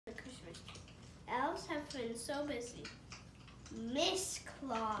elves have been so busy. Miss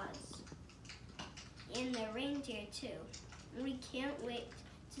Claus and the reindeer too. We can't wait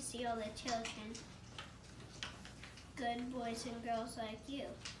to see all the children, good boys and girls like you.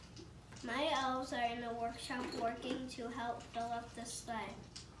 My elves are in the workshop working to help fill up the sleigh.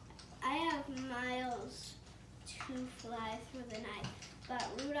 I have miles to fly through the night, but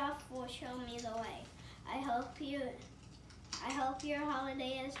Rudolph will show me the way. I hope your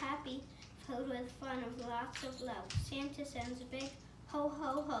holiday is happy, filled with fun and lots of love. Santa sends a big ho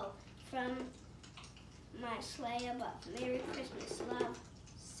ho ho from my sleigh above. Merry Christmas, love,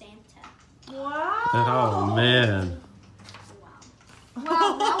 Santa. Wow. Oh, man. Wow.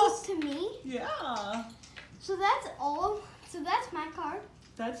 Wow, that was to me? Yeah. So that's all. So that's my card.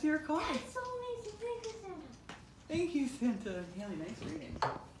 That's your card. That's so amazing. Thank you, Santa. Thank you, Santa. Haley, nice reading.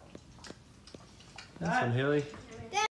 This one, Haley?